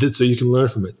 So you can learn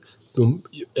from it.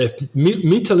 If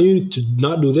me telling you to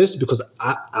not do this because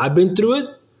I've been through it,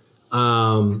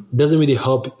 doesn't really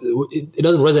help. It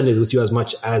doesn't resonate with you as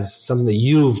much as something that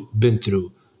you've been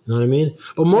through. You know what I mean?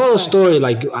 But moral story,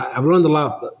 like I've learned a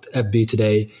lot, FB,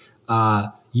 today. I've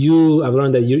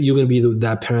learned that you're going to be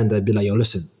that parent that be like, yo,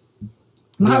 listen.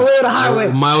 My way or the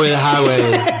highway. My way or the highway.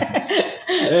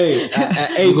 Hey,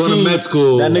 at 18, You're going to med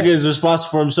school. that nigga is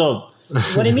responsible for himself.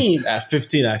 What do you mean? At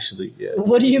 15, actually. Yeah.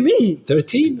 What do you mean?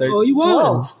 13? Oh, you want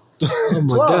 12. Oh,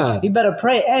 my 12. God. He better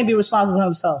pray and be responsible for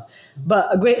himself. But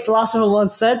a great philosopher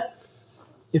once said,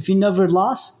 if you never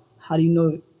lost, how do you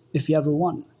know if you ever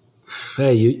won?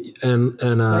 Hey,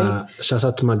 Right? shouts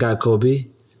out to my guy, Kobe.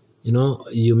 You know,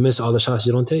 you miss all the shots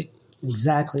you don't take.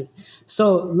 Exactly.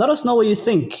 So let us know what you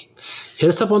think. Hit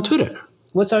us up on Twitter.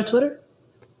 What's our Twitter?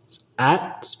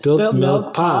 At Spilt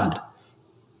Milk Pod.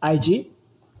 IG?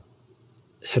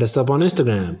 Hit us up on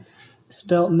Instagram.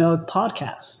 Spilt Milk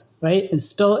Podcast, right? And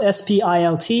Spilt,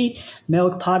 SPILT,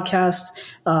 Milk Podcast.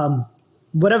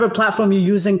 Whatever platform you're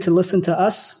using to listen to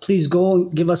us, please go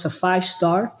and give us a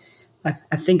 5-star.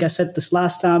 I think I said this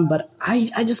last time, but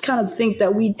I just kind of think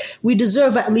that we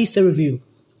deserve at least a review.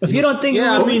 If you don't think,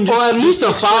 Yeah, I mean, or at least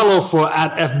a follow for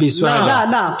at FB Swagger.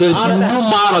 Nah. There's a new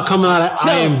model coming out at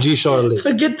IMG shortly.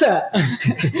 forget that.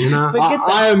 You know, Forget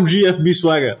that. IMG FB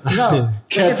Swagger. No,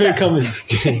 Campaign coming.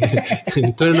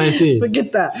 2019.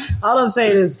 forget that. All I'm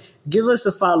saying is give us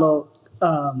a follow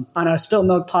on our Spilt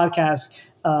Milk podcast.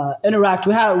 Interact.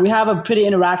 We have a pretty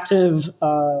interactive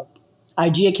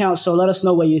IG account, so let us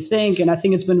know what you think. And I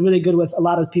think it's been really good with a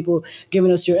lot of people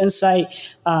giving us your insight.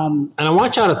 And I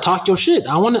want y'all to talk your shit.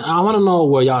 I want to know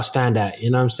where y'all stand at.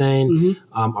 You know what I'm saying?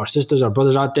 Mm-hmm. Our sisters, our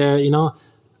brothers out there. You know,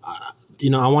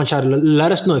 I want y'all to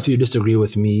let us know if you disagree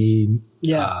with me.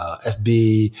 Yeah.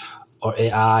 FB or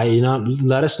AI. You know,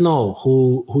 let us know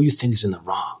who you think is in the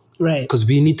wrong. Right. Because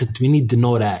we need to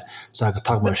know that so I can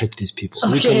talk my shit to these people.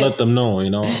 We can let them know, you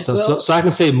know. So I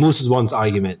can say Moose is one's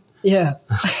argument. Yeah.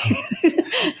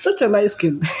 Such a light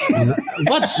skin.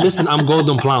 What? Listen, I'm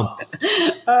golden plump.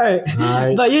 All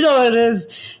right. But you know what it is.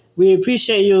 We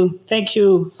appreciate you. Thank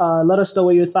you. Let us know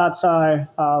what your thoughts are.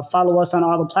 Follow us on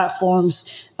all the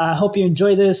platforms. I hope you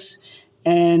enjoy this.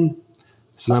 And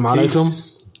Assalamu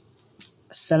alaikum.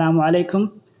 Assalamu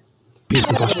alaikum. Peace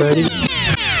and prosperity.